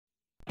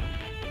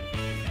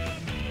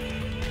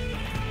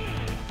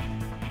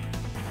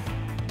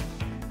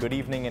Good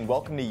evening and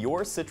welcome to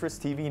your Citrus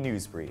TV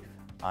News Brief.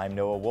 I'm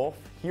Noah Wolfe.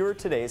 Here are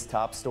today's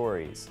top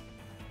stories.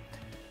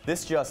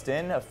 This just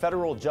in, a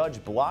federal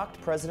judge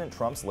blocked President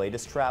Trump's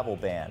latest travel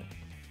ban.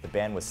 The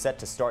ban was set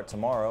to start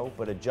tomorrow,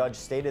 but a judge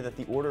stated that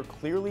the order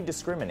clearly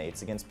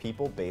discriminates against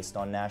people based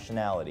on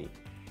nationality.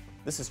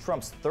 This is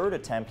Trump's third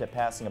attempt at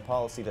passing a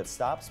policy that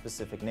stops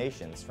specific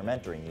nations from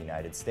entering the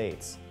United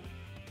States.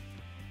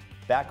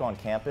 Back on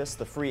campus,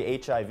 the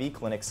free HIV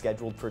clinic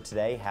scheduled for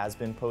today has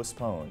been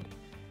postponed.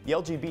 The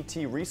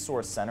LGBT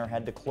Resource Center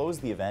had to close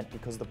the event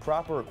because the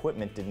proper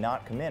equipment did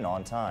not come in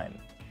on time.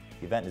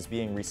 The event is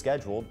being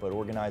rescheduled, but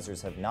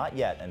organizers have not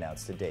yet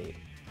announced a date.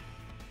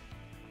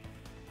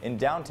 In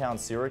downtown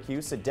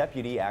Syracuse, a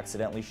deputy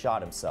accidentally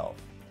shot himself.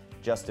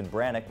 Justin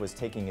Brannick was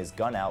taking his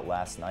gun out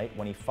last night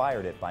when he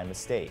fired it by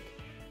mistake.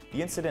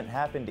 The incident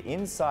happened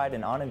inside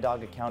an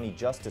Onondaga County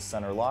Justice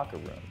Center locker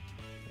room.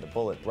 The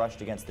bullet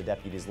brushed against the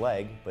deputy's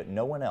leg, but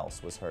no one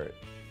else was hurt.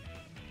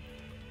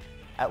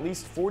 At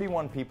least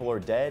 41 people are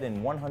dead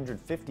and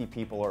 150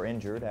 people are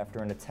injured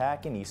after an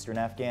attack in eastern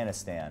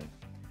Afghanistan.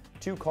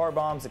 2 car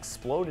bombs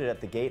exploded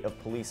at the gate of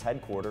police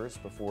headquarters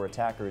before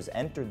attackers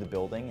entered the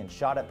building and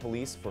shot at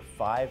police for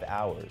 5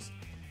 hours.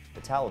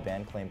 The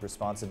Taliban claimed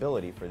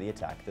responsibility for the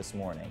attack this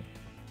morning.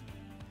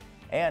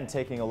 And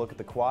taking a look at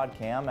the quad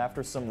cam,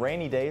 after some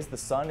rainy days, the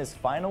sun is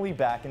finally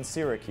back in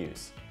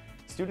Syracuse.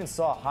 Students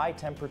saw high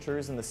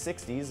temperatures in the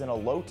 60s and a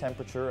low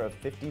temperature of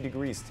 50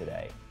 degrees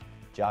today.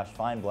 Josh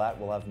Feinblatt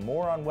will have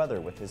more on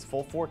weather with his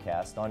full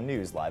forecast on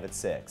News Live at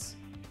 6.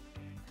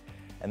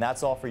 And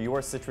that's all for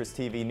your Citrus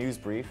TV News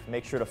Brief.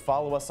 Make sure to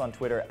follow us on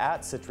Twitter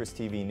at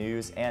CitrusTV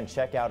News and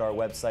check out our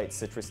website,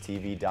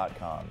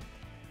 CitrusTV.com.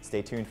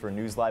 Stay tuned for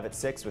News Live at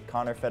 6 with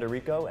Connor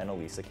Federico and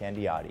Elisa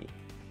Candiotti.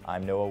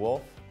 I'm Noah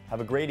Wolfe. Have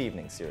a great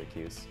evening,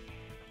 Syracuse.